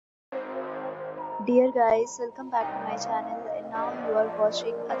Dear guys, welcome back to my channel and now you are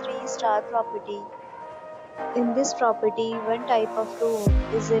watching a 3-star property. In this property, one type of room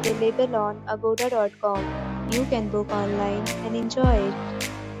is available on agoda.com. You can book online and enjoy it.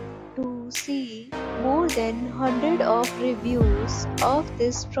 To see more than 100 of reviews of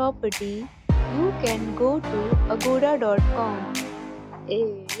this property, you can go to agoda.com.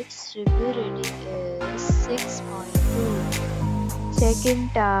 Its review rating is 6.2. Check-in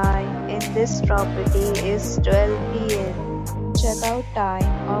time in this property is 12 p.m. Check-out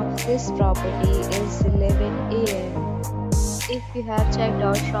time of this property is 11 a.m. If you have checked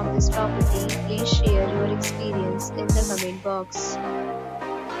out from this property, please share your experience in the comment box.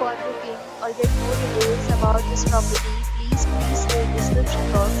 For booking or get more details about this property, please see the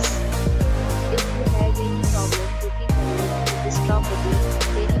description box. If you have any problem booking a room in this property,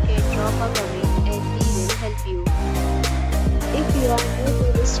 then you can drop a comment and we will help you. If you are new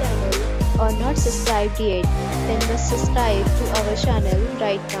to this channel or not subscribed yet, then must subscribe to our channel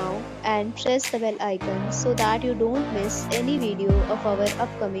right now and press the bell icon so that you don't miss any video of our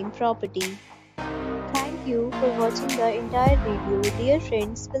upcoming property. Thank you for watching the entire video. Dear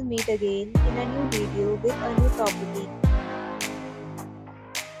friends, we'll meet again in a new video with a new property.